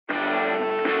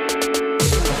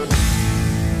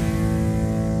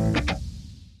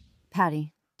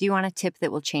Patty, do you want a tip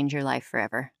that will change your life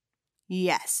forever?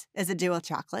 Yes. Is it do with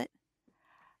chocolate?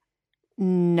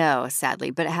 No, sadly,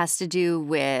 but it has to do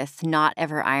with not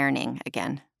ever ironing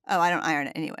again. Oh, I don't iron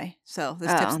it anyway, so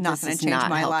this tip's not going to change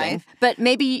my life. But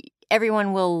maybe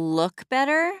everyone will look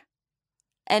better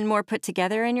and more put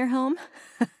together in your home.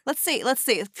 Let's see.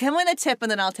 Come with a tip, and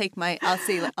then I'll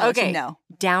see. I'll let you know.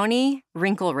 Downy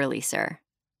wrinkle releaser.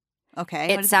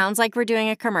 Okay. It sounds like we're doing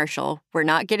a commercial. We're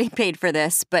not getting paid for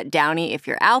this, but Downy, if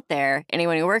you're out there,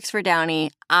 anyone who works for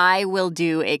Downy, I will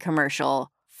do a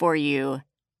commercial for you.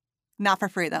 Not for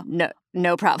free, though.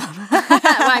 No problem.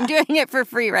 I'm doing it for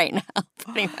free right now,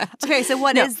 pretty much. Okay, so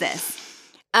what is this?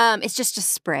 It's just a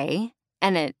spray,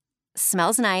 and it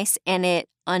smells nice, and it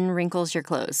unwrinkles your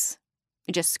clothes.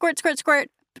 You just squirt, squirt, squirt,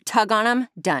 tug on them,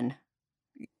 done.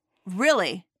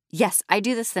 Really? Yes, I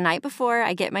do this the night before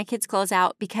I get my kids' clothes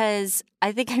out because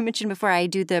I think I mentioned before I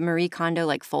do the Marie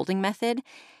Kondo folding method.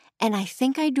 And I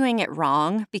think I'm doing it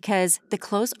wrong because the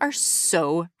clothes are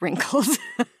so wrinkled.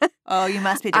 Oh, you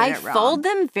must be doing it wrong. I fold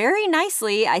them very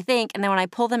nicely, I think. And then when I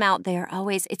pull them out, they are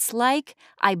always, it's like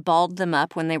I balled them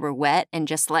up when they were wet and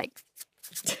just and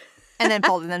then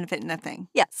folded them and fit in a thing.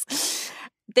 Yes.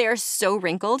 They're so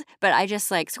wrinkled, but I just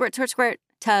squirt, squirt, squirt,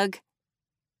 tug.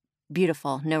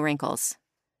 Beautiful. No wrinkles.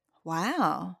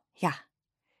 Wow. Yeah.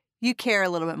 You care a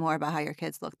little bit more about how your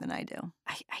kids look than I do.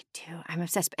 I do. I'm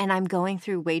obsessed. And I'm going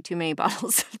through way too many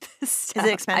bottles of this stuff. Is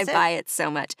it expensive? I buy it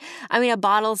so much. I mean, a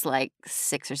bottle's like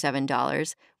 $6 or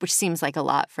 $7, which seems like a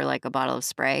lot for a bottle of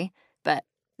spray. But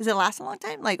does it last a long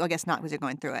time? I guess not because you're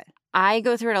going through it. I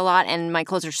go through it a lot, and my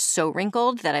clothes are so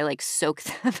wrinkled that I soak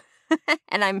them.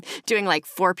 And I'm doing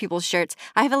 4 people's shirts.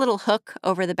 I have a little hook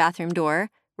over the bathroom door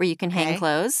where you can hang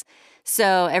clothes.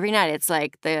 So every night it's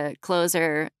the clothes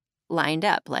are lined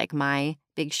up, my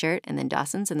big shirt and then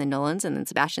Dawson's and then Nolan's and then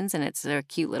Sebastian's, and it's a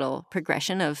cute little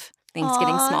progression of things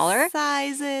getting smaller.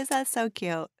 Sizes. That's so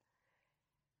cute.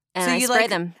 And so I spray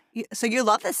them. So you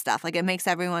love this stuff. It makes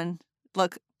everyone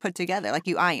look put together.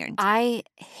 You ironed. I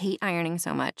hate ironing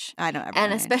so much. I don't ever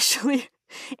And iron. especially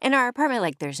in our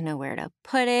apartment, there's nowhere to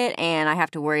put it, and I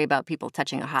have to worry about people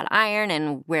touching a hot iron,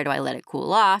 and where do I let it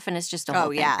cool off? And it's just a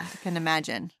whole thing. Oh, yeah. I can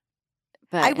imagine.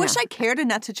 But, I wish I cared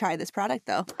enough to try this product,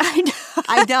 though. I know.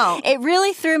 I don't. It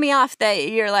really threw me off that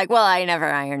you're well, I never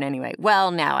iron anyway.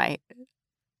 Well, now I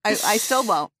still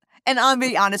won't. And I'll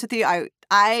be honest with you,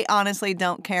 I honestly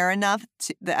don't care enough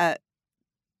about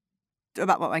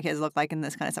what my kids look like in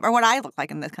this kind of stuff, or what I look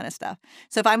like in this kind of stuff.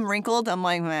 So if I'm wrinkled, I'm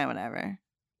whatever.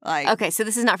 Okay, so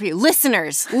this is not for you.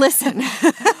 Listeners, listen.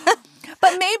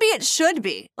 But maybe it should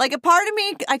be. A part of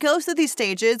me, I go through these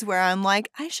stages where I'm I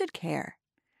should care.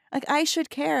 I should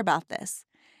care about this.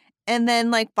 And then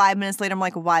 5 minutes later, I'm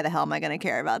why the hell am I going to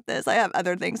care about this? I have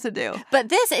other things to do. But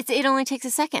this, it only takes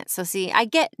a second. So see, I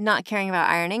get not caring about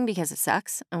ironing because it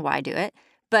sucks and why do it.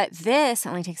 But this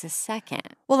only takes a second.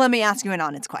 Well, let me ask you an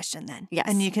honest question then. Yes.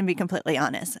 And you can be completely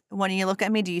honest. When you look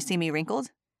at me, do you see me wrinkled?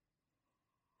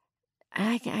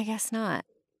 I guess not.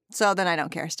 So then I don't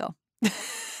care still.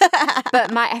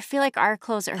 But I feel like our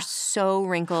clothes are so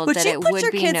wrinkled that it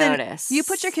would be noticed. You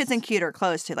put your kids in cuter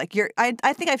clothes too.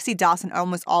 I think I've seen Dawson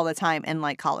almost all the time in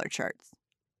collared shirts.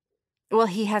 Well,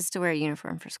 he has to wear a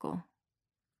uniform for school.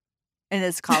 And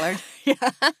it's collared? Yeah.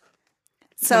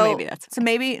 So maybe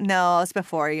that's no, it's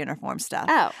before uniform stuff.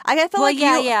 Oh. I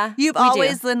feel you've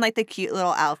always been the cute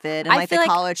little outfit and the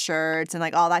collared shirts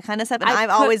and all that kind of stuff. And I've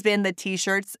always been the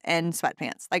t-shirts and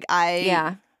sweatpants.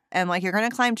 And you're going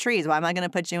to climb trees. Why am I going to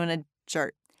put you in a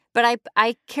shirt? But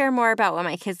I care more about what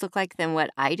my kids look like than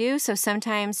what I do. So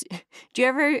sometimes, do you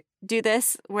ever do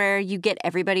this where you get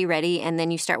everybody ready and then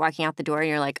you start walking out the door and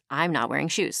you're I'm not wearing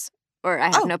shoes or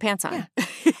I have no pants on. Yeah.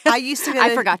 I used to.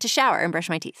 I forgot to shower and brush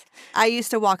my teeth. I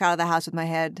used to walk out of the house with my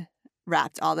head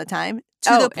wrapped all the time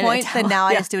to the point that now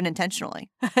I just do it intentionally.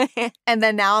 And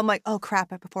then now I'm oh crap,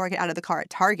 before I get out of the car at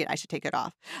Target, I should take it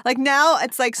off. Now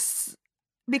it's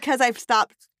because I've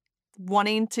stopped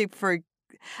wanting to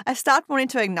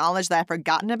acknowledge that I've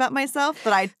forgotten about myself,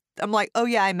 but I'm oh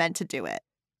yeah, I meant to do it.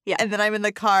 Yeah. And then I'm in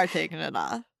the car taking it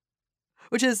off,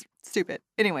 which is stupid.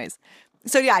 Anyways,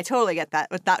 so yeah, I totally get that.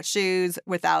 Without shoes,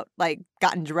 without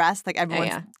gotten dressed,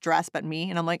 everyone's dressed but me.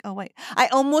 And I'm oh wait, I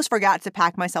almost forgot to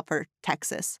pack myself for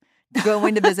Texas,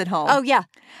 going to visit home. Oh yeah.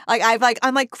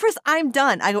 I'm Chris, I'm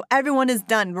done. I go, everyone is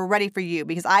done. We're ready for you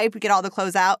because I get all the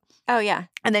clothes out. Oh yeah.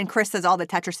 And then Chris does all the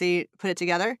Tetris, put it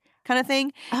together kind of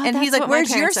thing. Oh, and he's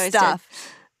where's your stuff?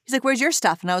 He's where's your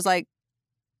stuff? And I was oh,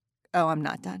 I'm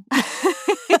not done.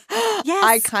 Yes.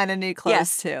 I kind of need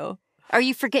clothes too. Or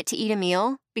you forget to eat a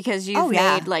meal because you've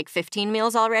made like 15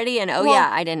 meals already and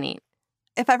I didn't eat.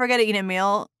 If I forget to eat a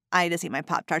meal, I just eat my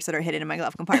Pop-Tarts that are hidden in my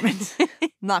glove compartment.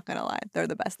 Not gonna lie. They're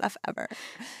the best stuff ever.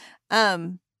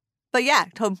 But yeah,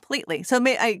 completely. So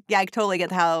I totally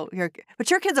get how but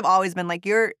your kids have always been like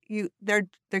they're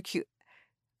cute.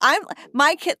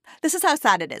 My kid, this is how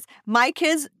sad it is. My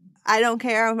kids, I don't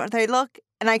care how they look,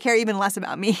 and I care even less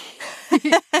about me.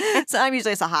 So I'm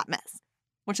usually just a hot mess,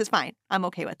 which is fine. I'm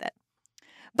okay with it.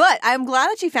 But I'm glad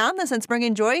that you found this and it's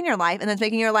bringing joy in your life and it's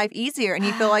making your life easier and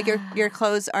you feel like your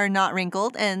clothes are not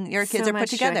wrinkled and your kids are put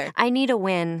together. Joy. I need a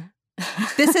win.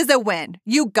 This is a win.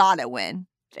 You gotta win.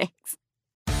 Thanks.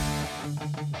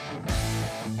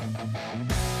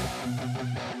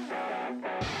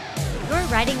 You're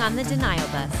riding on the Denial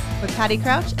Bus with Patty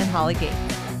Crouch and Holly Gates.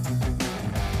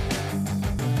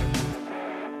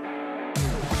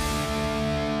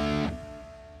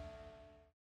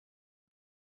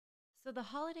 So the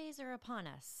holidays are upon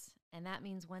us, and that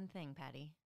means one thing,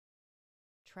 Patty.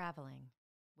 Traveling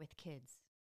with kids.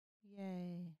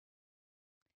 Yay.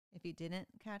 If you didn't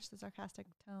catch the sarcastic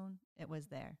tone, it was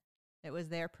there. It was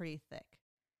there pretty thick.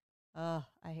 Oh,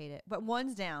 I hate it. But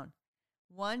one's down.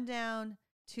 One down,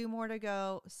 2 more to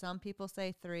go. Some people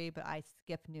say 3, but I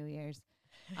skip New Year's.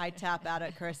 I tap out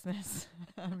at Christmas.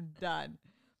 I'm done.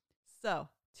 So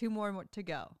 2 more to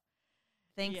go.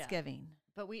 Thanksgiving. Yeah.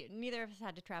 But neither of us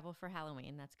had to travel for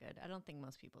Halloween. That's good. I don't think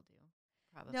most people do.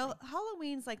 Probably. No,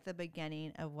 Halloween's like the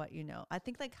beginning of what you know. I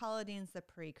think like Halloween's the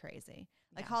pre-crazy.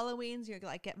 Like Halloween's, you're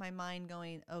like, get my mind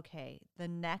going, okay, the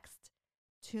next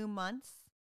 2 months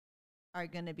are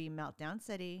going to be Meltdown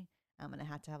City. I'm going to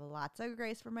have lots of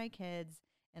grace for my kids.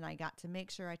 And I got to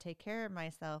make sure I take care of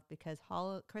myself because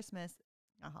Christmas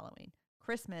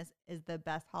is the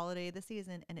best holiday of the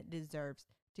season and it deserves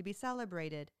to be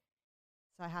celebrated.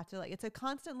 So I have to it's a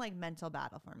constant mental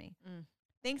battle for me.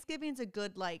 Thanksgiving's a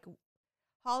good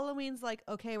Halloween's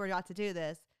okay, we're about to do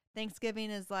this.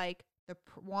 Thanksgiving is the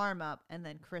warm up, and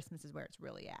then Christmas is where it's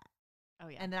really at. Oh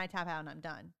yeah, and then I tap out and I'm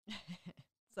done.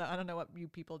 So I don't know what you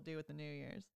people do with the New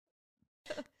Year's.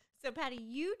 So Patty,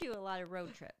 you do a lot of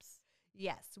road trips.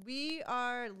 Yes, we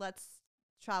are. Let's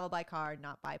travel by car,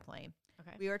 not by plane.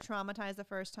 Okay. We were traumatized the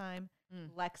first time.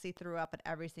 Lexi threw up at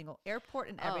every single airport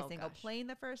and every single plane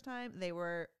the first time. They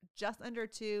were just under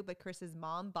 2, but Chris's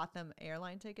mom bought them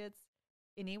airline tickets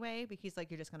anyway because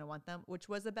you're just going to want them, which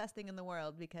was the best thing in the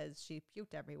world because she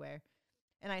puked everywhere.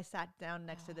 And I sat down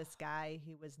next to this guy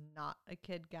who was not a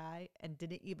kid guy and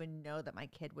didn't even know that my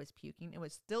kid was puking and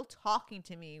was still talking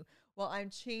to me while I'm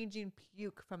changing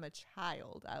puke from a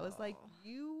child. I was like,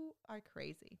 you are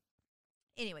crazy.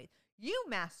 Anyway, you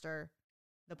master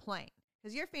the plane.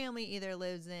 Because your family either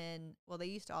lives they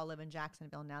used to all live in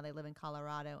Jacksonville. Now they live in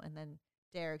Colorado. And then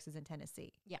Derek's is in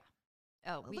Tennessee. Yeah.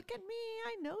 Oh, look at me.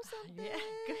 I know something. Yeah,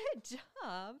 good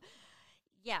job.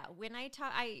 Yeah. When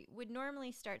I would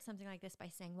normally start something like this by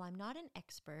saying, well, I'm not an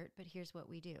expert, but here's what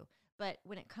we do. But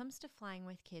when it comes to flying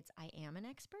with kids, I am an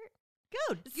expert.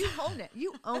 Good. You own it.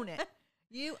 You own it.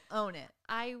 You own it.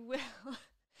 I will.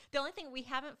 The only thing, we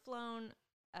haven't flown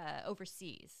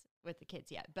overseas with the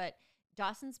kids yet, but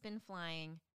Dawson's been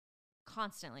flying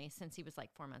constantly since he was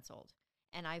 4 months old.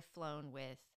 And I've flown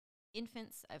with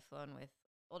infants. I've flown with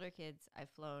older kids. I've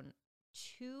flown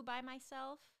 2 by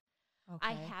myself. Okay.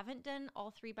 I haven't done all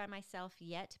 3 by myself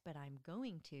yet, but I'm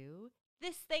going to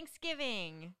this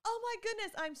Thanksgiving. Oh my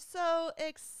goodness. I'm so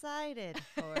excited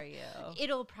for you.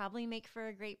 It'll probably make for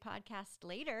a great podcast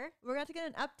later. We're going to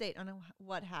get an update on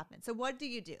what happened. So what do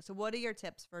you do? So what are your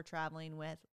tips for traveling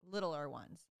with littler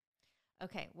ones?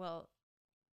 Okay, well,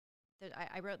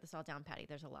 I wrote this all down, Patty.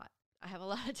 There's a lot. I have a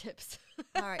lot of tips.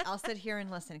 All right, I'll sit here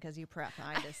and listen because you prep.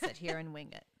 I just sit here and wing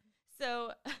it.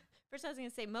 So first I was going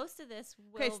to say most of this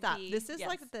will be... Okay, stop. This is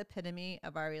yes. the epitome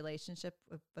of our relationship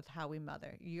with how we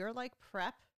mother. You're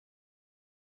prep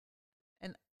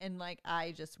and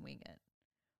I just wing it.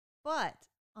 But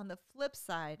on the flip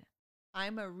side,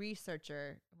 I'm a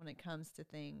researcher when it comes to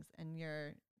things and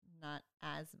you're not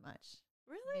as much.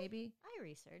 Really? Maybe. I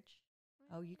research.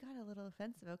 Oh, you got a little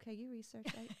offensive. Okay, you research.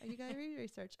 You got to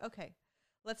research. Okay,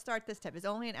 let's start this tip. It's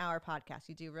only an hour podcast.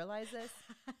 You do realize this?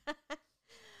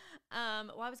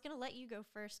 Well, I was going to let you go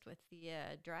first with the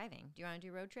driving. Do you want to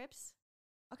do road trips?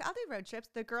 Okay, I'll do road trips.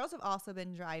 The girls have also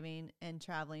been driving and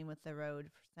traveling with the road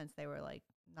since they were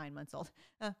 9 months old.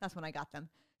 That's when I got them.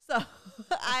 So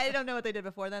I don't know what they did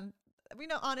before then.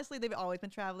 Honestly, they've always been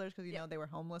travelers because, they were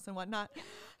homeless and whatnot.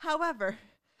 However,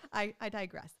 I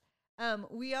digress.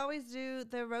 We always do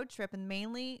the road trip, and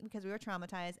mainly because we were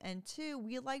traumatized, and 2,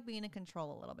 we like being in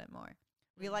control a little bit more.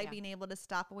 We like being able to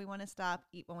stop when we want to stop,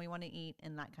 eat when we want to eat,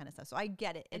 and that kind of stuff. So I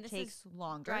get it. And it takes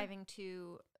longer. Driving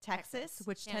to Texas,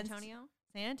 which San Antonio?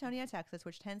 San Antonio, Texas,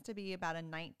 which tends to be about a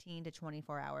 19 to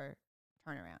 24-hour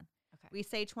turnaround. Okay. We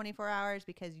say 24 hours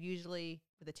because usually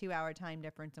with a 2-hour time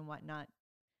difference and whatnot,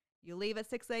 you leave at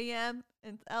 6 a.m.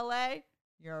 in LA,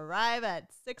 you arrive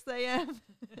at 6 a.m.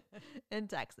 in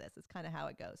Texas. It's kind of how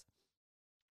it goes.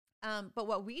 But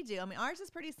what we do, I mean, ours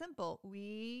is pretty simple.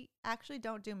 We actually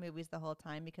don't do movies the whole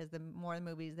time because the more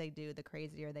movies they do, the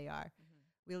crazier they are.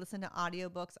 We listen to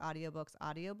audiobooks.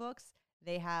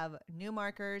 They have new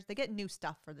markers. They get new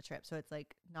stuff for the trip. So it's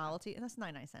like novelty, and that's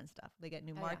 99-cent stuff. They get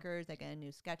new markers. They get a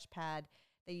new sketch pad.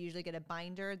 They usually get a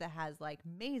binder that has like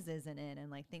mazes in it and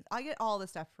like things. I get all the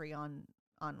stuff free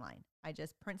online. I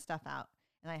just print stuff out,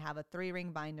 and I have a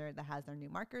 3-ring binder that has their new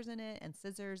markers in it and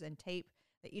scissors and tape.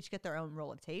 They each get their own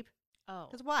roll of tape. Oh.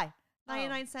 Because why?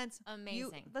 99 cents.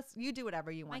 Amazing. You do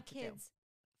whatever you want My to do. kids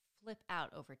flip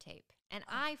out over tape. And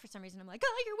I, for some reason, I'm like,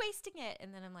 oh, you're wasting it.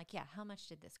 And then I'm like, yeah, how much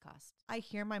did this cost? I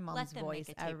hear my mom's voice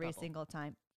every bubble. single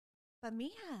time. But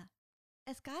Mija,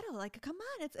 es caro. Like, come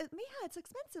on. Mija, it's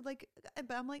expensive. Like,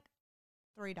 but I'm like,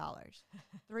 $3.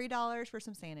 $3 for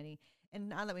some sanity. And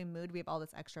now that we moved, we have all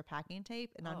this extra packing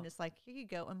tape. And I'm just like, here you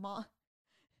go. And Mom,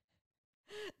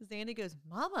 Zandy goes,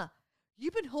 Mama,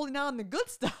 you've been holding out on the good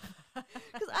stuff.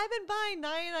 Because I've been buying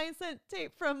 99-cent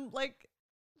tape from like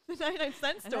the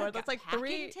 99-cent store. That's like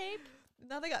packing tape?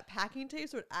 Now they got packing tape,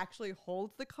 so it actually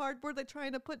holds the cardboard they're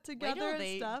trying to put together and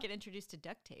they stuff. Get introduced to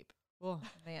duct tape. Oh,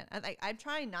 man. I'm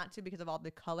trying not to because of all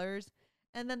the colors.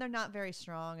 And then they're not very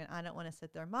strong, and I don't want to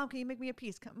sit there. Mom, can you make me a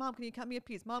piece? Mom, can you cut me a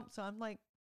piece? Mom. So I'm like,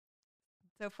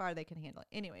 so far they can handle it.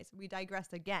 Anyways, we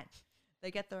digressed again. They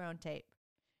get their own tape.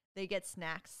 They get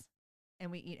snacks,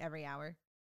 and we eat every hour.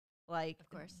 Like, of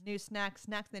course, new snacks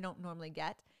they don't normally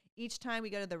get. Each time we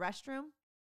go to the restroom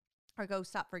or go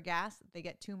stop for gas, they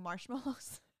get 2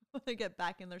 marshmallows when they get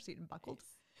back in their seat and buckled.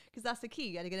 Because that's the key.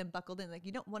 You got to get them buckled in. Like,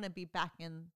 you don't want to be back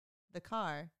in the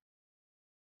car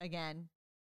again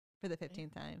for the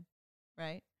 15th time,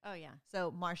 right? Oh, yeah.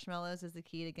 So marshmallows is the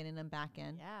key to getting them back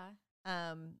in.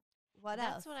 Yeah. What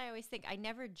else? That's what I always think. I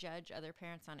never judge other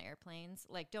parents on airplanes.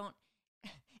 Like, don't.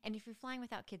 And if you're flying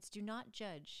without kids, do not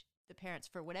judge the parents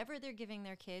for whatever they're giving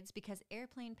their kids, because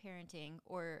airplane parenting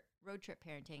or road trip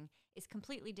parenting is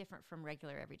completely different from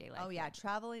regular everyday life. Oh, yeah.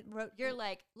 Traveling. You're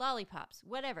like, lollipops,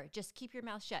 whatever. Just keep your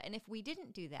mouth shut. And if we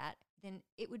didn't do that, then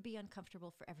it would be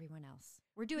uncomfortable for everyone else.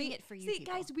 We're doing it for you. See,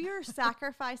 people. guys, we are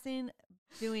sacrificing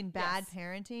doing bad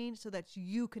parenting so that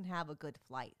you can have a good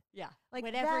flight. Yeah. Like,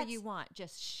 whatever you want,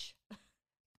 just shh.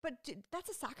 But that's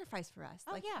a sacrifice for us.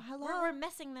 Oh, like, yeah. Hello. We're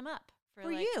messing them up. For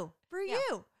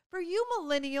you,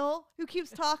 millennial, who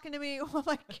keeps talking to me while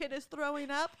my kid is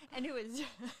throwing up. And who is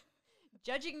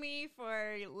judging me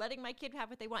for letting my kid have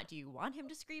what they want. Do you want him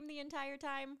to scream the entire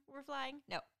time we're flying?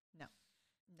 No,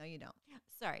 you don't.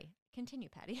 Sorry. Continue,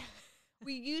 Patty.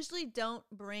 We usually don't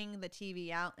bring the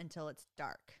TV out until it's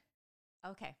dark.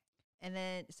 Okay. And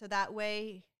then, so that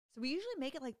way, so we usually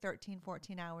make it like 13,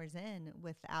 14 hours in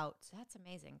without That's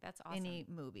amazing. That's awesome. any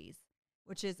movies,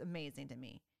 which is amazing to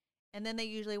me. And then they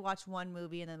usually watch one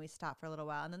movie and then we stop for a little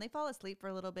while and then they fall asleep for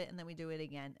a little bit and then we do it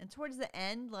again. And towards the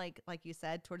end, like you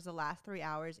said, towards the last 3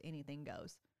 hours, anything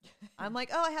goes. I'm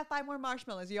like, oh, I have 5 more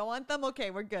marshmallows. You all want them? Okay,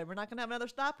 we're good. We're not going to have another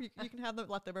stop. You can have the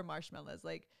leftover marshmallows.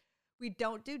 Like, we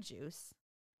don't do juice,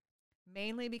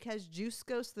 mainly because juice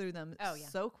goes through them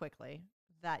so quickly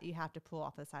that you have to pull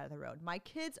off the side of the road. My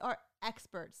kids are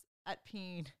experts at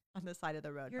peeing on the side of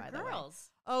the road, Your by the way. girls.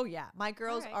 Oh, yeah. My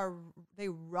girls they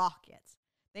rock it.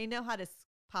 They know how to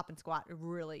pop and squat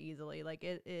really easily. Like,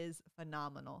 it is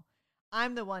phenomenal.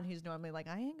 I'm the one who's normally like,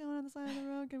 I ain't going on the side of the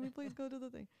road. Can we please go to the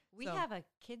thing? We have a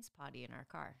kids potty in our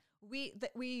car. We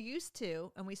used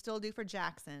to, and we still do for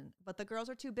Jackson, but the girls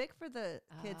are too big for the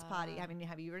kids potty. I mean,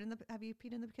 have you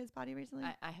peed in the kids potty recently?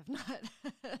 I have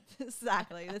not.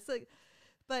 Exactly. It's like,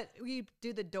 but we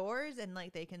do the doors and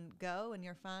like they can go and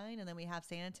you're fine. And then we have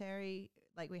sanitary,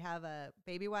 like we have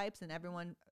baby wipes and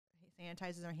everyone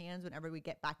sanitizes their hands whenever we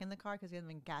get back in the car because we have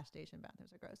them in gas station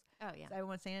bathrooms are gross. Oh, yeah. So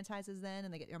everyone sanitizes then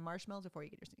and they get your marshmallows before you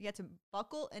get you have to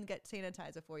buckle and get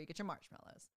sanitized before you get your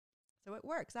marshmallows. So it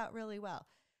works out really well.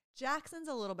 Jackson's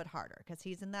a little bit harder because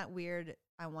he's in that weird,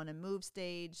 I want to move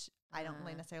stage. I don't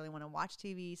necessarily want to watch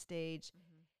TV stage.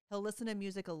 Mm-hmm. He'll listen to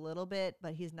music a little bit,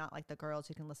 but he's not like the girls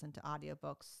who can listen to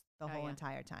audiobooks the whole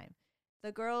entire time.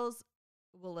 The girls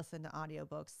will listen to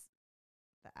audiobooks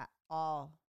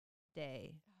all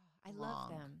day. I love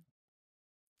them.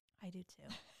 I do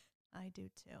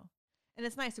too. And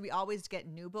it's nice. So we always get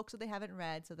new books that they haven't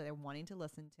read so that they're wanting to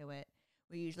listen to it.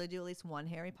 We usually do at least one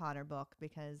Harry Potter book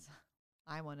because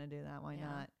I want to do that. Why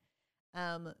not?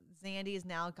 Zandy has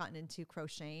now gotten into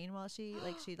crocheting while she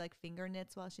finger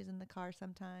knits while she's in the car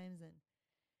sometimes. And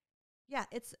yeah,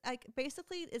 it's like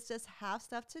basically it's just have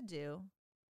stuff to do.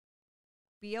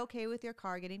 Be okay with your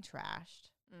car getting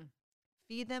trashed.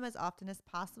 Feed them as often as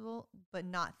possible, but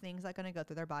not things that are going to go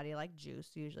through their body like juice.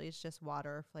 Usually it's just water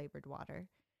or flavored water.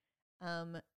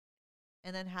 And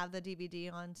then have the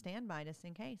DVD on standby just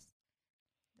in case.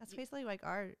 That's basically like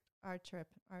our trip,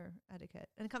 our etiquette.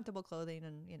 And comfortable clothing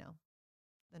and,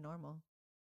 the normal.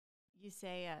 You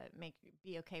say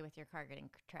be okay with your car getting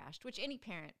trashed, which any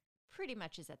parent pretty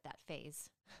much is at that phase.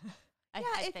 I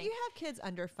if think. you have kids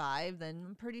under 5, then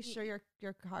I'm pretty sure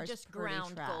your car's just pretty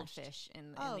ground trashed. goldfish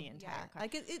in the entire car.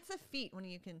 Like it's a feat when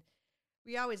you can.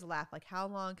 We always laugh like, how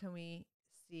long can we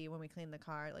see when we clean the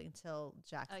car, like until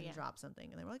Jackson drops something,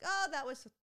 and then we're like, oh, that was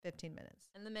 15 minutes.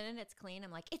 And the minute it's clean,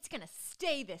 I'm like, it's gonna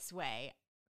stay this way.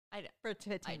 For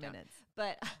 15 minutes,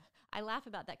 but. I laugh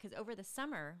about that because over the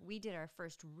summer we did our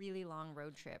first really long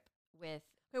road trip with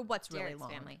what's Derek's really long?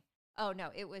 family. Oh no,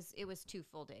 it was 2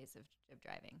 full days of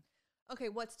driving. Okay,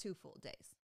 what's 2 full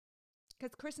days?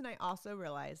 Because Chris and I also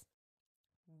realize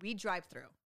we drive through.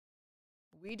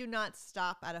 We do not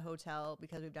stop at a hotel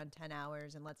because we've done 10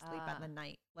 hours and let's sleep at the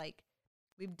night. Like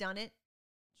we've done it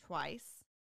twice,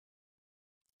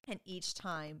 and each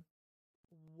time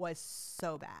was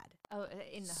so bad. Oh,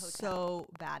 in the hotel. So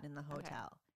bad in the hotel.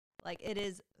 Okay. Like, it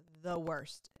is the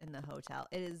worst in the hotel.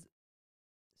 It is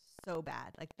so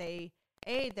bad. Like,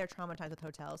 they're traumatized with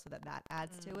hotels, so that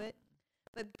adds to it.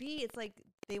 But B, it's like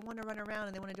they want to run around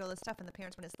and they want to do all this stuff, and the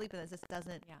parents want to sleep, and it just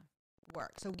doesn't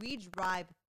work. So we drive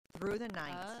through the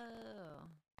night. Oh.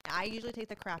 I usually take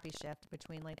the crappy shift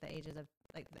between, the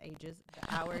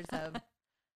hours of,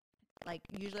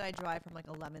 usually I drive from,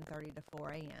 11:30 to 4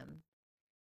 a.m.,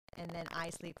 and then I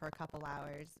sleep for a couple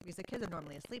hours because the kids are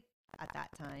normally asleep at that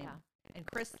time. Yeah. And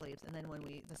Chris sleeps. And then when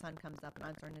the sun comes up and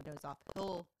I'm starting to doze off,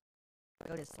 he'll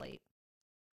go to sleep.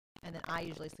 And then I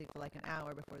usually sleep for an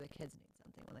hour before the kids need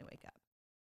something when they wake up.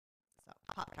 So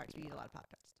Pop-Tarts, we eat a lot of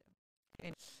Pop-Tarts too.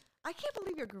 And I can't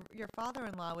believe your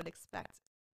father-in-law would expect.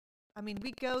 I mean,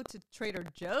 we go to Trader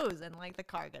Joe's and the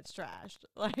car gets trashed.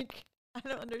 I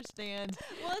don't understand.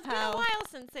 Well, it's been a while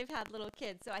since they've had little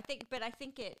kids, so I think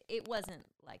it wasn't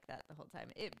like that the whole time.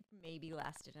 It maybe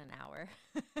lasted an hour.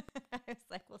 I was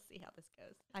like, we'll see how this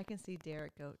goes. I can see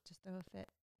Derek go, just throw a fit.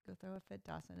 Go throw a fit,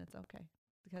 Dawson. It's okay.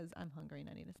 Because I'm hungry and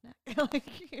I need a snack.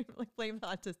 Blame the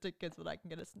autistic kids when I can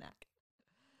get a snack.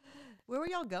 Where were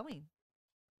y'all going?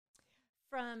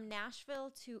 From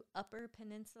Nashville to Upper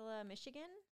Peninsula, Michigan.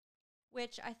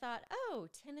 Which I thought,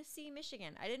 Tennessee,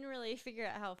 Michigan. I didn't really figure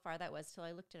out how far that was till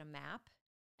I looked at a map.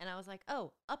 And I was like,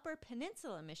 Upper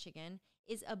Peninsula, Michigan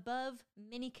is above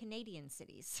many Canadian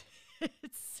cities.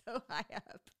 It's so high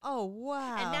up. Oh,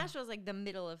 wow. And Nashville's the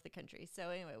middle of the country. So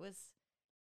anyway, it was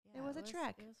a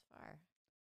trek. It was far.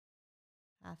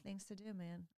 Things to do,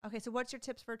 man. Okay, so what's your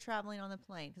tips for traveling on the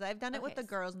plane? Because I've done it with the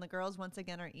girls, and the girls, once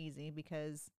again, are easy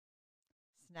because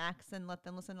snacks and let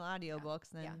them listen to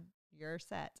audiobooks, and you're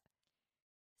set.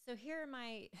 So here's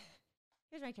my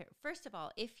tip. First of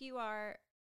all, if you are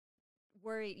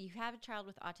worried, you have a child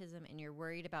with autism and you're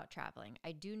worried about traveling,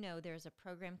 I do know there's a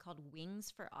program called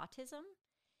Wings for Autism,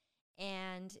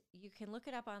 and you can look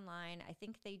it up online. I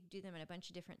think they do them in a bunch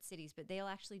of different cities, but they'll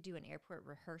actually do an airport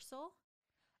rehearsal.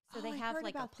 So they have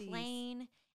a plane,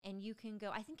 and you can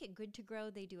go. I think at Good to Grow,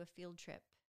 they do a field trip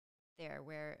there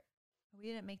where we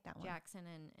didn't make that one. Jackson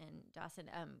and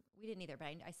Dawson, we didn't either, but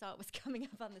I saw it was coming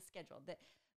up on the schedule.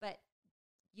 But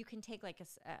you can take a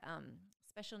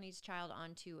special needs child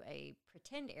onto a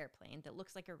pretend airplane that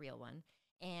looks like a real one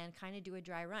and kind of do a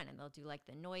dry run. And they'll do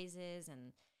the noises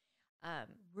and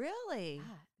really?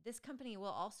 This company will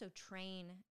also train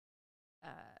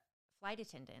flight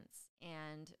attendants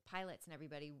and pilots and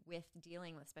everybody with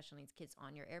dealing with special needs kids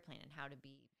on your airplane and how to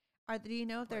be do you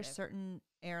know supportive. If there's certain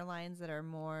airlines that are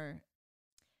more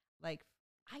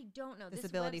I don't know.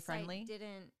 Disability this friendly?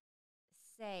 Didn't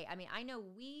say. I mean, I know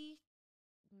we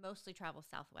mostly travel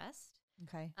Southwest.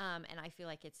 Okay. And I feel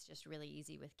like it's just really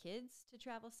easy with kids to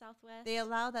travel Southwest. They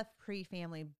allow the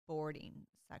pre-family boarding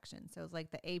section. So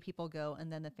it's the A people go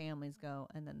and then the families go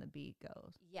and then the B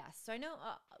goes. Yes. So I know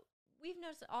we've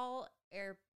noticed all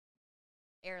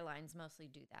airlines mostly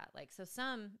do that. So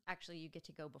some actually you get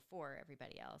to go before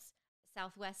everybody else.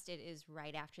 Southwest, it is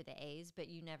right after the A's, but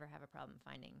you never have a problem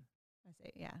finding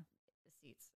the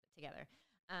seats together.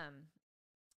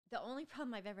 The only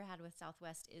problem I've ever had with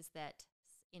Southwest is that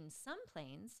in some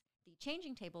planes, the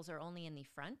changing tables are only in the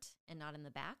front and not in the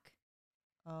back.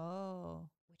 Oh.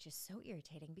 Which is so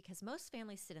irritating because most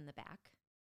families sit in the back.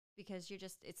 because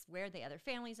it's where the other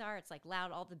families are. It's like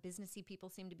loud. All the businessy people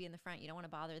seem to be in the front. You don't want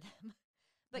to bother them.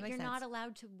 But you're not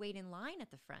allowed to wait in line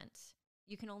at the front.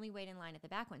 You can only wait in line at the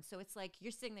back one. So it's like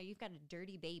you're sitting there, you've got a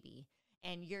dirty baby,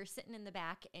 and you're sitting in the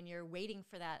back, and you're waiting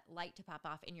for that light to pop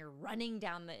off, and you're running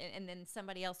down and then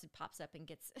somebody else pops up and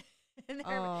gets in there,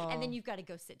 and then you've got to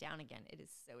go sit down again. It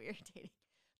is so irritating.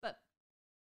 But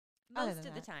most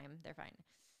of the time, they're fine.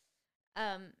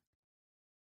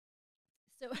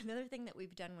 So another thing that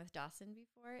we've done with Dawson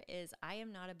before is I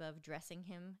am not above dressing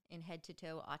him in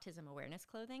head-to-toe autism awareness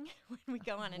clothing when we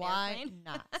go on an airplane.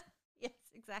 Why not? Yes,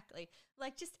 exactly.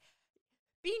 Like, just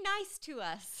be nice to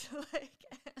us. Like,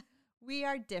 we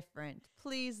are different.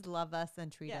 Please love us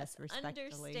and treat us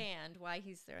respectfully. Understand why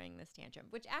he's throwing this tantrum,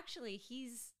 which actually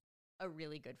he's a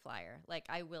really good flyer. Like,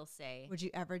 I will say. Would you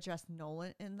ever dress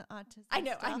Nolan in the autism I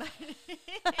know. stuff?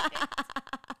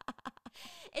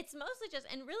 It's mostly just,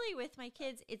 and really with my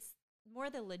kids, it's more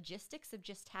the logistics of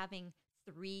just having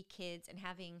 3 kids and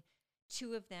having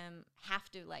 2 of them have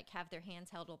to like have their hands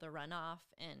held while they run off,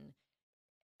 and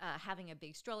having a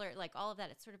big stroller, like all of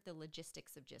that. It's sort of the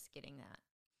logistics of just getting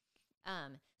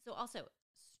that. So also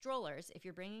strollers, if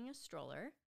you're bringing a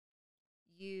stroller,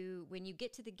 when you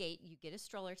get to the gate, you get a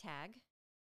stroller tag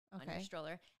on your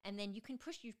stroller, and then you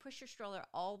push your stroller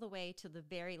all the way to the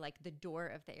very, like, the door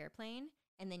of the airplane,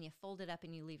 and then you fold it up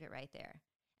and you leave it right there.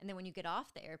 And then when you get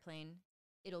off the airplane,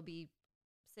 it'll be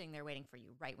sitting there waiting for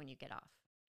you right when you get off.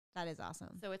 That is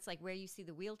awesome. So it's like where you see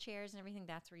the wheelchairs and everything,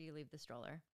 that's where you leave the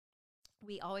stroller.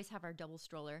 We always have our double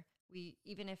stroller.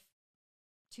 Even if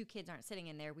 2 kids aren't sitting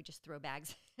in there, we just throw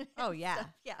bags. Oh, yeah.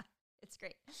 Stuff. Yeah, it's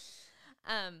great.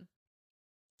 And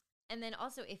then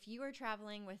also, if you are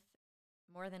traveling with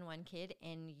more than 1 kid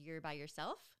and you're by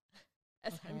yourself,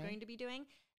 as I'm going to be doing,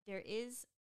 there is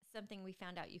something we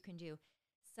found out you can do.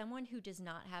 Someone who does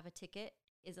not have a ticket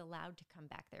is allowed to come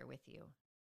back there with you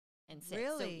and sit.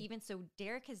 Really? So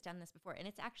Derek has done this before, and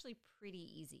it's actually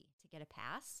pretty easy to get a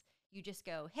pass. You just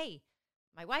go, hey,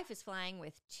 my wife is flying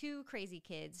with 2 crazy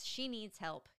kids. She needs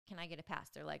help. Can I get a pass?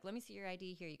 They're like, let me see your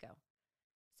ID. Here you go.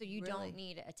 So you don't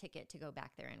need a ticket to go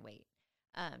back there and wait.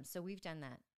 So we've done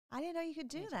that. I didn't know you could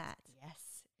do that.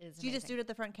 Yes. Do you just do it at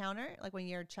the front counter, like when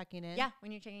you're checking in? Yeah,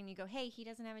 when you're checking in, you go, hey, he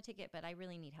doesn't have a ticket, but I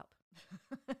really need help.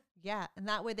 Yeah, and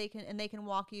that way they can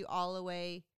walk you all the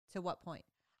way to what point?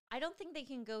 I don't think they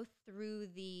can go through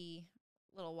the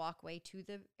little walkway to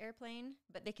the airplane,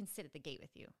 but they can sit at the gate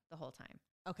with you the whole time.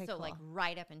 Okay, so cool. like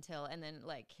right up until, and then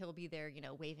like he'll be there,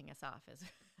 waving us off as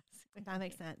that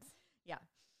makes sense. Yeah.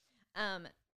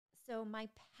 So my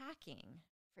packing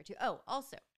for 2. Oh,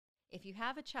 also, if you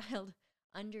have a child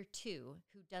under 2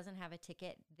 who doesn't have a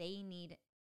ticket, they need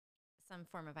some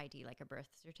form of ID, like a birth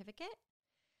certificate.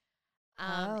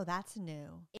 That's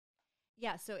new.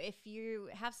 Yeah, so if you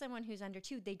have someone who's under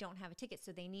 2, they don't have a ticket,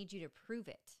 so they need you to prove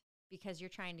it because you're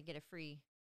trying to get a free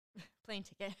plane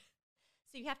ticket.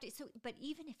 So you have to, but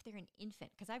even if they're an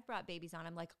infant, because I've brought babies on,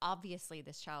 I'm like, obviously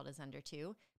this child is under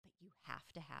 2, but you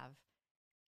have to have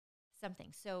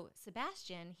something. So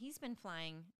Sebastian, he's been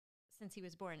flying since he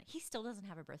was born. He still doesn't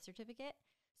have a birth certificate.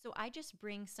 So I just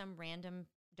bring some random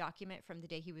document from the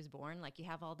day he was born. Like you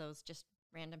have all those just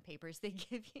random papers they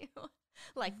give you,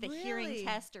 like the hearing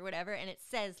test or whatever. And it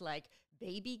says like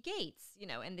baby Gates,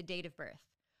 and the date of birth.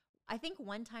 I think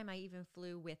one time I even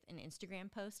flew with an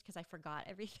Instagram post because I forgot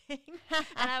everything.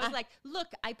 And I was like, look,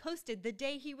 I posted the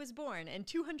day he was born and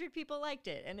 200 people liked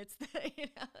it. And it's,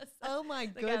 oh my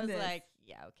goodness. I was like,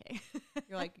 yeah, okay.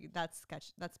 You're like, that's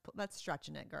sketch. That's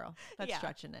stretching it, girl. That's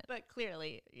stretching it. But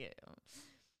clearly,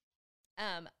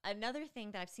 another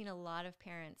thing that I've seen a lot of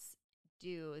parents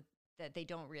do that they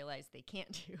don't realize they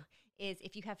can't do is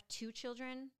if you have 2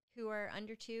 children who are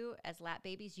under 2 as lap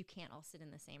babies, you can't all sit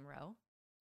in the same row.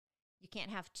 You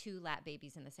can't have 2 lap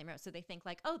babies in the same row. So they think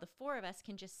like, oh, the 4 of us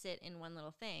can just sit in one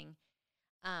little thing.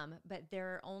 But there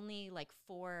are only like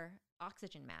 4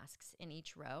 oxygen masks in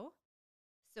each row.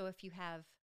 So if you have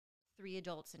 3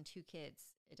 adults and 2 kids,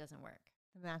 it doesn't work.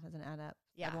 The math doesn't add up.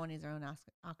 Yeah. Everyone needs their own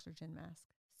oxygen mask.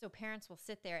 So parents will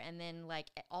sit there and then like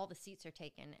all the seats are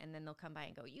taken and then they'll come by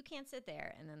and go, you can't sit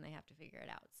there. And then they have to figure it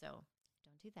out. So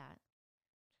don't do that.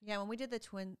 Yeah, when we did the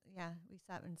twin, we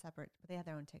sat in separate, but they had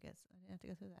their own tickets. I didn't have to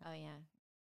go through that. Oh,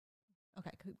 yeah. Okay,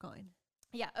 keep going.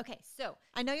 Yeah, okay, so.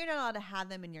 I know you're not allowed to have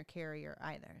them in your carrier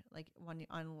either. Like when you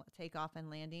on takeoff and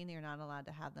landing, you're not allowed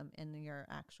to have them in your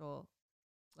actual,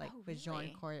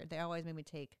 Bajoran carrier. They always made me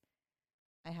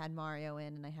I had Mario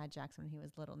in and I had Jackson when he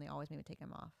was little, and they always made me take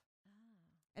him off. Oh.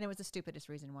 And it was the stupidest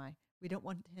reason why. We don't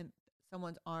want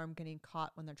someone's arm getting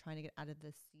caught when they're trying to get out of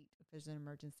the seat if there's an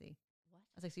emergency.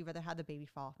 I was like, so you'd rather have the baby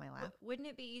fall off my lap? Wouldn't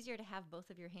it be easier to have both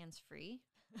of your hands free?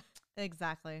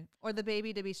 Exactly. Or the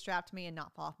baby to be strapped to me and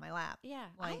not fall off my lap. Yeah.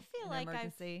 Like, I feel an like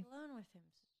emergency. I've flown with him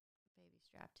baby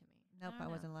strapped to me. Nope, I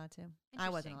don't wasn't know. allowed to. I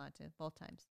wasn't Interesting. allowed to both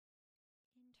times.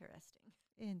 Interesting.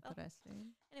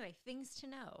 Interesting. Anyway, things to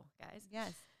know, guys.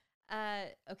 Yes.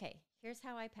 Okay, here's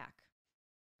how I pack.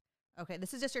 Okay,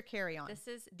 this is just your carry-on.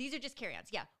 These are just carry-ons.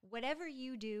 Yeah, whatever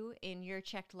you do in your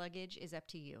checked luggage is up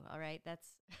to you. All right, that's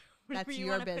whatever you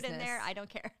your want to put in business. there. I don't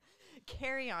care.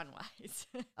 Carry-on wise.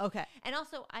 Okay. And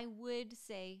also, I would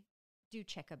say, do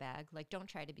check a bag. Like, don't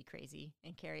try to be crazy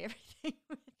and carry everything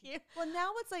with you. Well,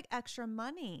 now it's like extra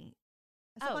money.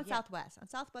 Except on Southwest. On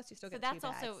Southwest, you still get 2 bags. So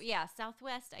that's also,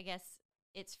 Southwest, I guess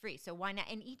it's free. So why not?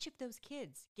 And each of those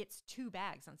kids gets 2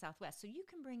 bags on Southwest. So you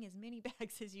can bring as many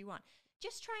bags as you want.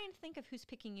 Just try and think of who's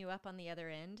picking you up on the other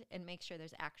end and make sure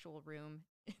there's actual room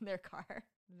in their car.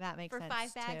 That makes sense. For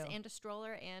 5 bags too. and a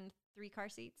stroller and 3 car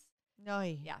seats. No.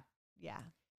 Yeah. Yeah.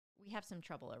 We have some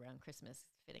trouble around Christmas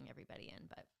fitting everybody in,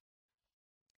 but.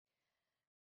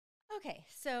 Okay,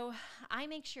 so I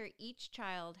make sure each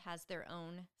child has their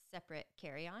own separate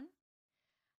carry-on.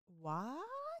 What?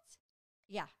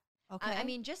 Yeah. Okay. I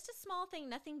mean, just a small thing,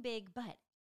 nothing big, but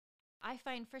I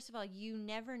find, first of all, you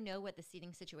never know what the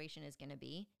seating situation is going to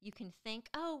be. You can think,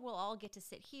 oh, we'll all get to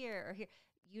sit here or here.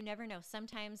 You never know.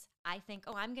 Sometimes I think,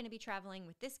 oh, I'm going to be traveling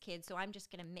with this kid, so I'm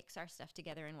just going to mix our stuff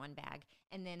together in one bag.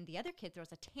 And then the other kid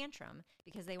throws a tantrum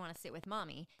because they want to sit with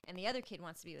mommy, and the other kid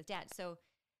wants to be with dad. So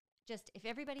just if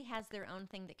everybody has their own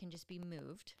thing that can just be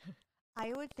moved.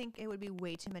 I would think it would be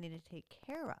way too many to take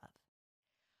care of.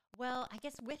 Well, I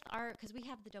guess because we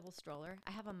have the double stroller,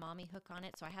 I have a mommy hook on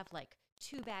it. So I have like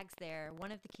 2 bags there.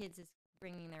 One of the kids is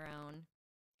bringing their own.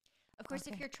 Of course,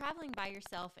 if you're traveling by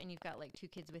yourself and you've got like 2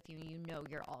 kids with you and you know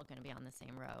you're all going to be on the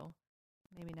same row.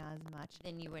 Maybe not as much.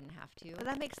 Then you wouldn't have to. But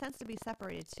that makes sense to be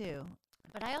separated too.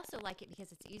 But I also like it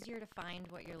because it's easier to find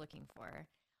what you're looking for.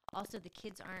 Also, the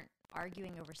kids aren't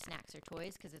arguing over snacks or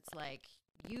toys because it's like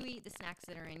you eat the snacks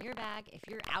that are in your bag. If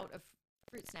you're out of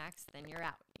fruit snacks, then you're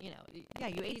out. You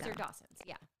ate these are Dawson's.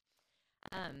 Yeah.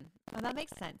 Oh, that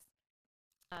makes sense.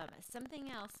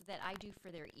 Something else that I do for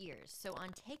their ears. So on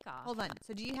takeoff. Hold on.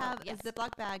 So do you have yes. a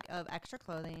Ziploc bag of extra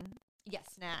clothing? Yes.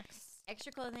 Snacks.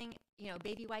 Extra clothing,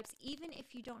 baby wipes. Even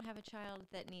if you don't have a child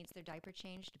that needs their diaper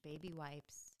changed, baby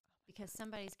wipes. Because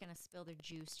somebody's going to spill their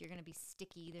juice. You're going to be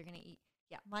sticky. They're going to eat.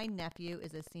 Yeah. My nephew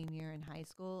is a senior in high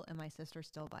school, and my sister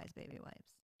still buys baby wipes.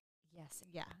 Yes.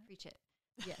 Yeah. Preach it.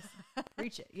 Yes.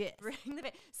 Preach it. Yes. Bring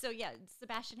the So yeah,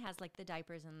 Sebastian has like the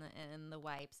diapers and the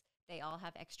wipes. They all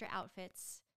have extra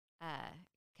outfits.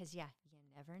 Because you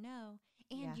never know.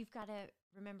 And you've got to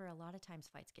remember a lot of times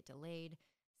flights get delayed.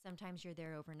 Sometimes you're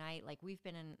there overnight. Like we've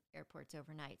been in airports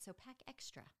overnight. So pack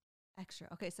extra. Extra.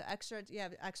 Okay. So extra. You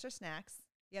have extra snacks.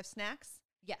 You have snacks?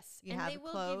 Yes. You and have they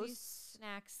will clothes. give you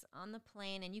snacks on the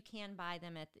plane, and you can buy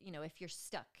them at, if you're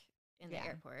stuck in the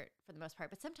airport for the most part.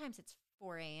 But sometimes it's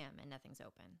 4 a.m. and nothing's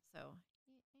open. So,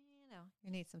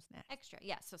 you need some snacks. Extra.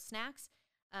 Yeah. So snacks,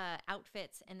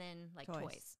 outfits, and then like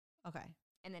toys. Okay.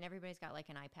 And then everybody's got like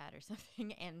an iPad or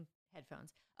something and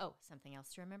headphones. Oh, something else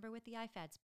to remember with the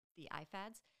iPads, the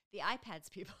iPads,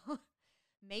 people,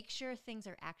 make sure things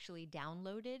are actually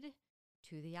downloaded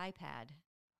to the iPad.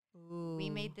 Ooh. We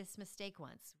made this mistake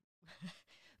once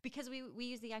because we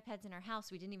use the iPads in our house.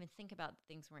 We didn't even think about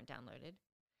things weren't downloaded.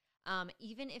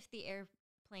 Even if the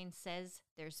airplane says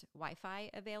there's Wi-Fi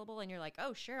available and you're like,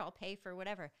 oh, sure, I'll pay for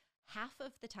whatever. Half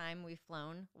of the time we've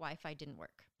flown, Wi-Fi didn't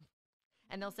work.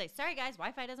 And they'll say, sorry, guys,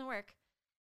 Wi-Fi doesn't work.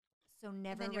 So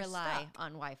never rely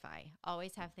on Wi-Fi.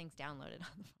 Always have things downloaded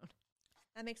on the phone.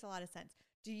 That makes a lot of sense.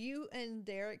 Do you and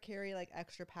Derek carry like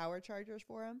extra power chargers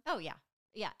for him? Oh, yeah.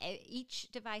 Yeah, each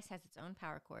device has its own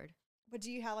power cord. But do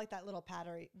you have like that little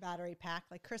battery pack?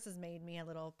 Like Chris has made me a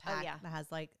little pack that has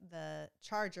like the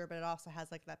charger, but it also has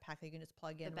like that pack that you can just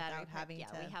plug in without having to.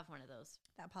 Yeah, we have one of those.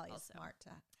 That probably is smart to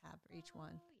have for each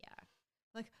one. Yeah.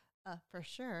 Like, for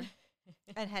sure.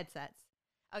 And headsets.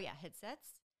 Oh, yeah, headsets.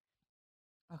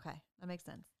 Okay, that makes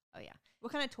sense. Oh, yeah.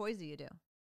 What kind of toys do you do?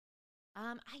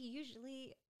 I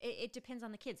usually, it depends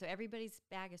on the kid. So everybody's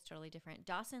bag is totally different.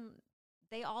 Dawson,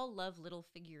 they all love little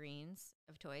figurines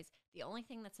of toys. The only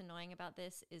thing that's annoying about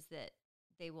this is that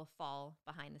they will fall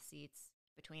behind the seats,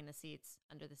 between the seats,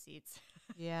 under the seats.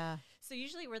 Yeah. So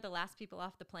usually we're the last people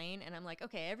off the plane, and I'm like,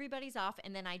 okay, everybody's off.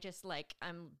 And then I just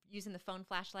I'm using the phone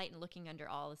flashlight and looking under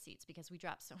all the seats because we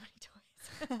drop so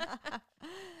many toys.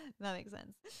 That makes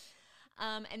sense.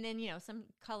 And then, some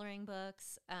coloring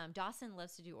books. Dawson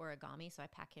loves to do origami, so I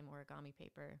pack him origami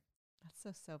paper.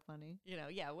 That's so funny.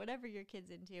 Whatever your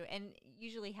kid's into. And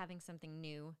usually having something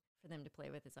new for them to play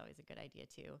with is always a good idea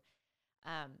too.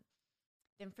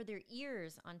 Then for their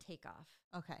ears on takeoff.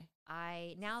 Okay.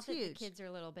 Now It's that huge. the kids are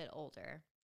a little bit older,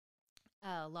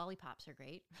 lollipops are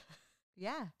great.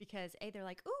 Yeah. Because they're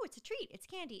like, ooh, it's a treat. It's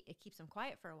candy. It keeps them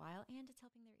quiet for a while and it's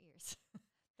helping their ears.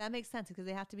 That makes sense because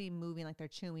they have to be moving like they're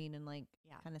chewing and like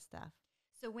Yeah. kind of stuff.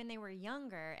 So when they were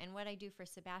younger, and what I do for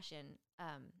Sebastian,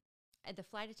 the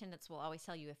flight attendants will always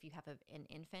tell you if you have an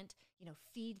infant,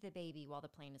 feed the baby while the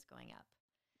plane is going up.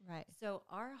 Right. So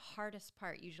our hardest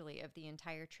part usually of the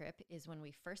entire trip is when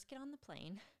we first get on the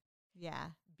plane. Yeah.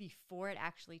 Before it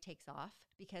actually takes off,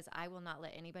 because I will not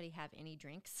let anybody have any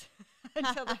drinks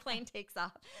until the plane takes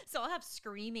off. So I'll have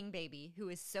screaming baby who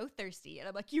is so thirsty. And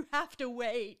I'm like, you have to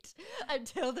wait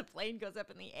until the plane goes up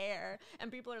in the air.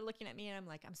 And people are looking at me and I'm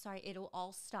like, I'm sorry, it'll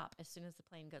all stop as soon as the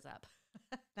plane goes up.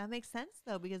 That makes sense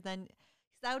though, because then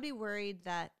I would be worried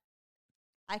that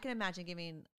I can imagine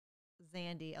giving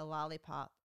Zandy a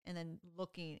lollipop and then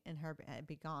looking in her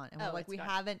be gone. And we're like, we gone.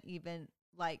 haven't even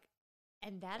like,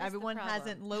 and that is everyone the problem.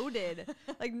 hasn't loaded.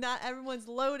 Like not everyone's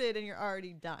loaded and you're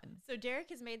already done. So Derek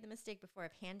has made the mistake before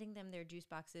of handing them their juice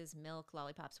boxes, milk,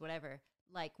 lollipops, whatever.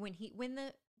 Like when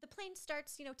the plane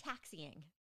starts, taxiing.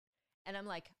 And I'm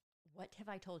like, what have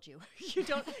I told you? You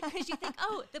don't, because you think,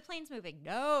 oh, the plane's moving.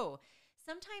 No.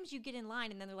 Sometimes you get in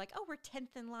line and then they're like, oh, we're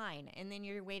 10th in line. And then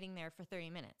you're waiting there for 30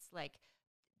 minutes. Like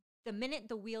the minute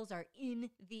the wheels are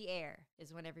in the air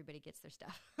is when everybody gets their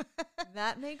stuff.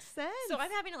 That makes sense. So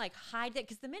I'm having to like hide that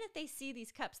because the minute they see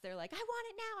these cups, they're like, I want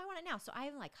it now. I want it now. So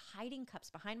I'm like hiding cups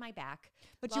behind my back.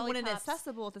 But you want it lollipops,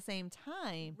 accessible at the same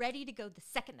time. ready to go the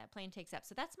second that plane takes up.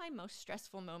 So that's my most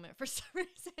stressful moment for some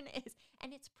reason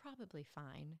and it's probably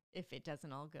fine if it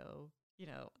doesn't all go,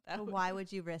 But why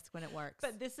would you risk when it works?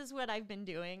 But this is what I've been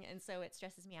doing. And so it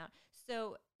stresses me out.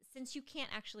 So since you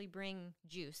can't actually bring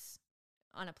juice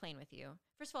on a plane with you,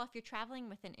 first of all, if you're traveling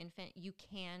with an infant, you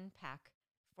can pack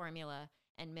formula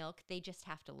and milk. They just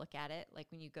have to look at it. Like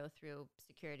when you go through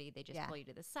security, they just pull you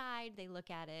to the side, they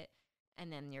look at it,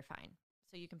 and then you're fine.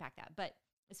 So you can pack that. But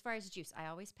as far as juice, I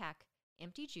always pack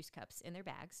empty juice cups in their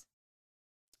bags.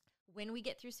 When we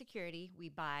get through security, we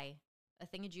buy a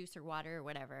thing of juice or water or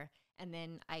whatever, and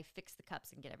then I fix the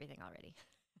cups and get everything all ready.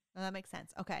 Oh, that makes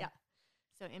sense. Okay. Yeah.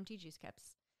 So empty juice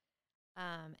cups.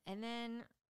 And then,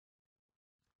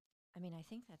 I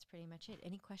think that's pretty much it.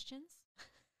 Any questions?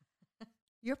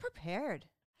 You're prepared.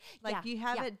 Like Yeah, you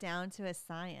have yeah. it down to a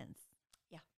science.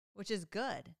 Yeah. Which is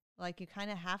good. Like you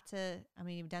kind of have to,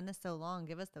 you've done this so long,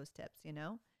 give us those tips,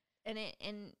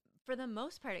 And for the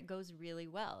most part, it goes really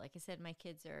well. Like I said, my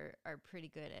kids are pretty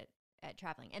good at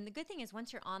traveling. And the good thing is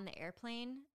once you're on the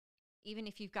airplane, even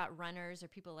if you've got runners or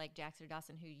people like Jax or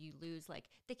Dawson who you lose, like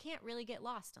they can't really get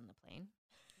lost on the plane.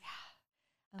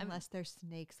 Unless there's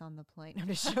snakes on the plane. I'm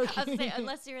just joking. I was saying,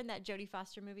 unless you're in that Jodie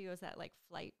Foster movie, was that like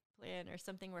Flight Plan or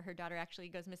something where her daughter actually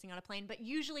goes missing on a plane? But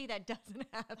usually that doesn't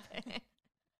happen.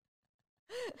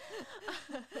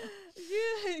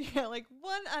 Yeah, like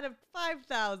 1 out of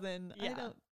 5,000.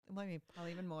 Yeah.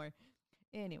 Probably even more.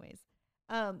 Anyways,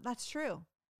 that's true.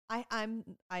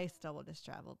 I still will just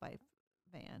travel by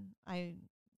van.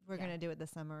 We're gonna do it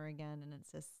this summer again, and it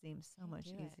just seems so much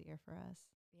easier for us.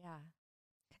 Yeah.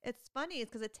 It's funny,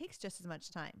 it's because it takes just as much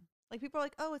time. Like people are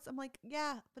like, oh, I'm like,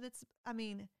 yeah, but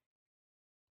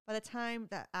by the time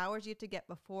the hours you have to get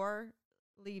before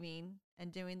leaving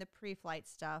and doing the pre-flight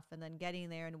stuff and then getting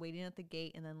there and waiting at the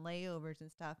gate and then layovers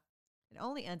and stuff, it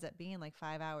only ends up being like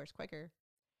 5 hours quicker.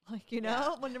 Like,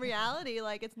 when in reality,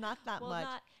 like it's not that much.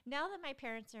 Now that my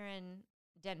parents are in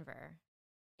Denver,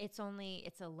 it's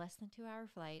a less than 2 hour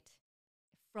flight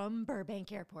from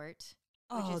Burbank Airport.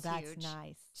 Which is that's huge,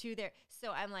 nice. to there.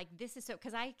 So I'm like, this is so,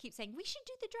 because I keep saying, we should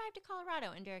do the drive to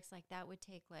Colorado. And Derek's like, that would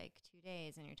take like 2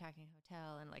 days and you're talking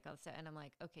hotel and like all this stuff. And I'm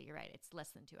like, okay, you're right. It's less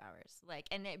than 2 hours. Like,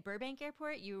 and at Burbank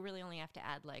Airport, you really only have to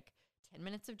add like 10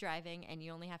 minutes of driving and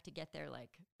you only have to get there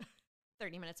like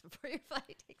 30 minutes before your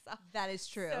flight takes off. That is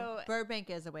true. So Burbank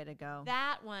is a way to go.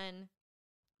 That one,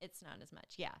 it's not as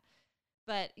much. Yeah.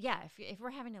 But yeah, if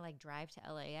we're having to like drive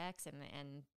to LAX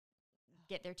and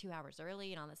get there 2 hours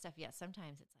early and all that stuff. Yeah,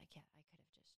 sometimes it's like, yeah,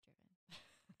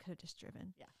 I could have just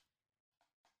driven. Yeah.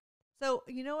 So,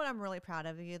 you know what I'm really proud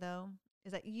of you, though,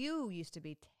 is that you used to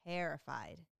be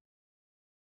terrified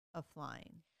of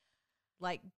flying.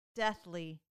 Like,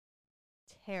 deathly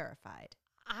terrified.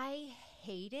 I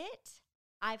hate it.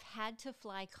 I've had to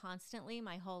fly constantly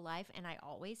my whole life, and I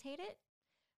always hate it.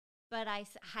 But I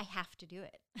have to do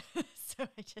it. So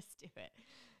I just do it.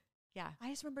 Yeah. I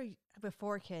just remember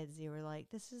before kids, you were like,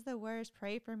 this is the worst,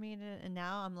 pray for me. And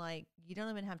now I'm like, you don't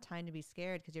even have time to be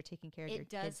scared because you're taking care of your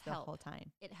kids the whole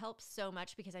time. It helps so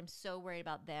much because I'm so worried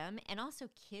about them. And also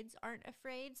kids aren't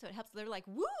afraid. So it helps. They're like,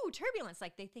 woo, turbulence.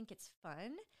 Like they think it's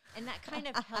fun. And that kind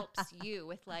of helps you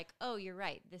with like, oh, you're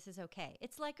right. This is okay.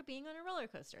 It's like being on a roller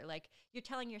coaster. Like you're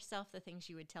telling yourself the things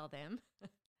you would tell them.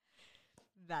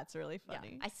 That's really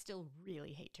funny. Yeah, I still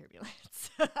really hate turbulence.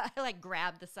 I like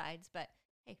grab the sides, but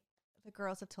hey. The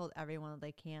girls have told everyone that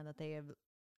they can that they have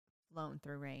flown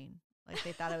through rain. Like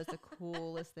they thought it was the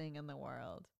coolest thing in the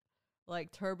world.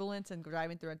 Like turbulence and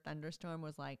driving through a thunderstorm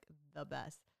was like the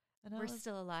best. And we're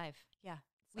still alive. Yeah.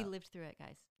 So, we lived through it,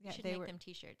 guys. Yeah, we should make them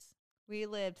t-shirts. We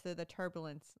lived through the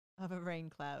turbulence of a rain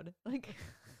cloud. Like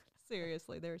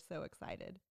seriously, they were so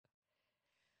excited.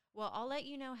 Well, I'll let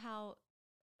you know how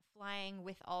flying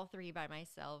with all three by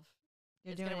myself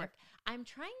You're is doing going to work. I'm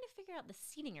trying to figure out the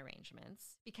seating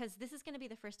arrangements because this is going to be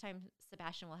the first time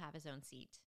Sebastian will have his own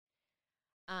seat.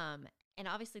 And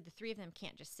obviously the three of them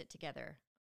can't just sit together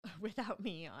without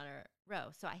me on a row.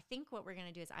 So I think what we're going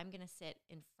to do is I'm going to sit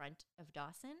in front of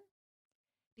Dawson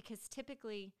because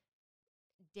typically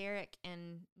Derek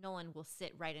and Nolan will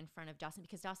sit right in front of Dawson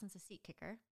because Dawson's a seat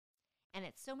kicker. And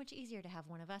it's so much easier to have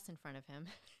one of us in front of him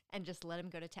and just let him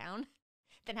go to town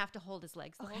than have to hold his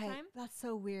legs the whole time. That's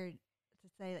so weird to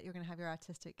say that you're going to have your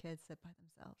autistic kids sit by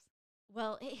themselves.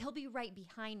 Well, he'll be right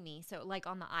behind me. So like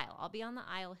on the aisle, I'll be on the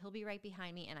aisle. He'll be right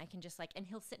behind me and I can just like, and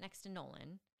he'll sit next to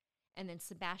Nolan and then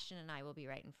Sebastian and I will be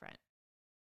right in front.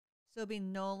 So it'll be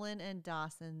Nolan and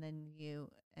Dawson, then you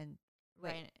and wait.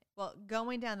 Right. Well,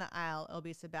 going down the aisle, it'll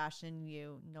be Sebastian,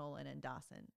 you, Nolan, and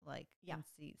Dawson, like in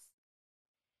seats.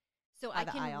 So I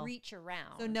can reach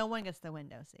around. So no one gets the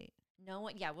window seat. No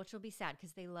one, yeah, which will be sad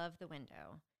because they love the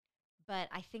window. But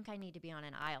I think I need to be on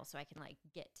an aisle so I can like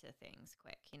get to things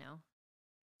quick, you know?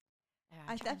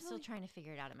 I'm still trying to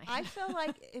figure it out in my head. I feel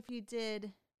like if you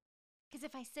did, because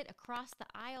if I sit across the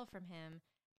aisle from him,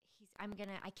 I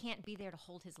can't be there to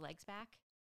hold his legs back.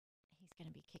 He's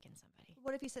gonna be kicking somebody.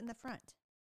 What if you sit in the front?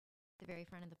 The very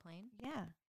front of the plane? Yeah.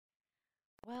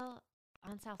 Well,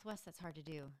 on Southwest, that's hard to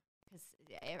do because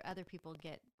other people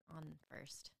get on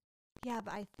first. Yeah,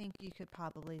 but I think you could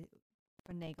probably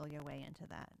finagle your way into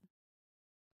that.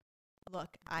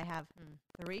 Look, I have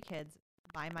 3 kids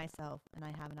by myself, and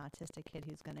I have an autistic kid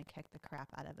who's going to kick the crap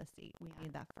out of a seat. We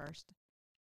need that first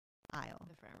aisle.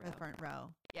 The front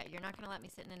row. Yeah, you're not going to let me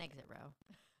sit in an exit row.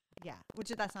 Yeah,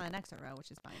 that's not an exit row,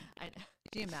 which is fine. I know.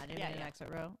 Do you imagine an exit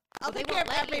row? I'll take care of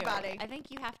everybody. I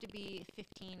think you have to be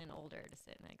 15 and older to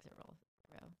sit in an exit row.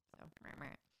 So,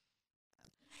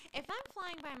 if I'm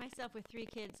flying by myself with 3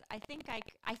 kids, I think I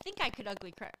could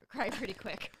ugly cry pretty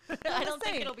quick. I don't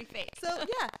think it'll be fake. So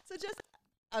yeah, so just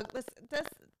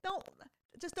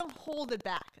don't hold it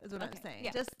back. Is what I'm saying.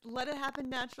 Yeah. Just let it happen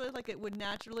naturally, like it would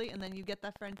naturally, and then you get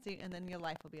that front seat, and then your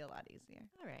life will be a lot easier.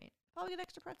 All right. Probably get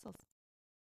extra pretzels.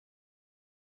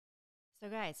 So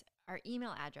guys, our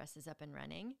email address is up and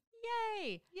running.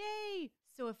 Yay! Yay!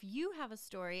 So if you have a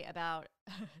story about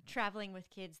traveling with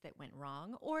kids that went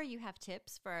wrong, or you have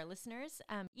tips for our listeners,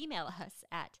 email us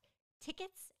at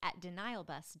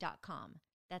tickets@denialbus.com.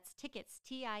 That's tickets,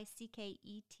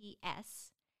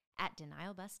 TICKETS,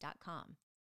 @denialbus.com.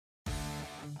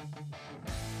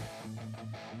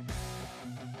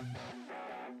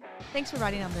 Thanks for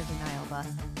riding on the Denial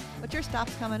Bus. But your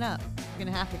stop's coming up. You're going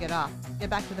to have to get off. Get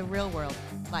back to the real world,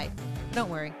 life. But don't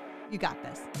worry, you got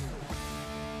this.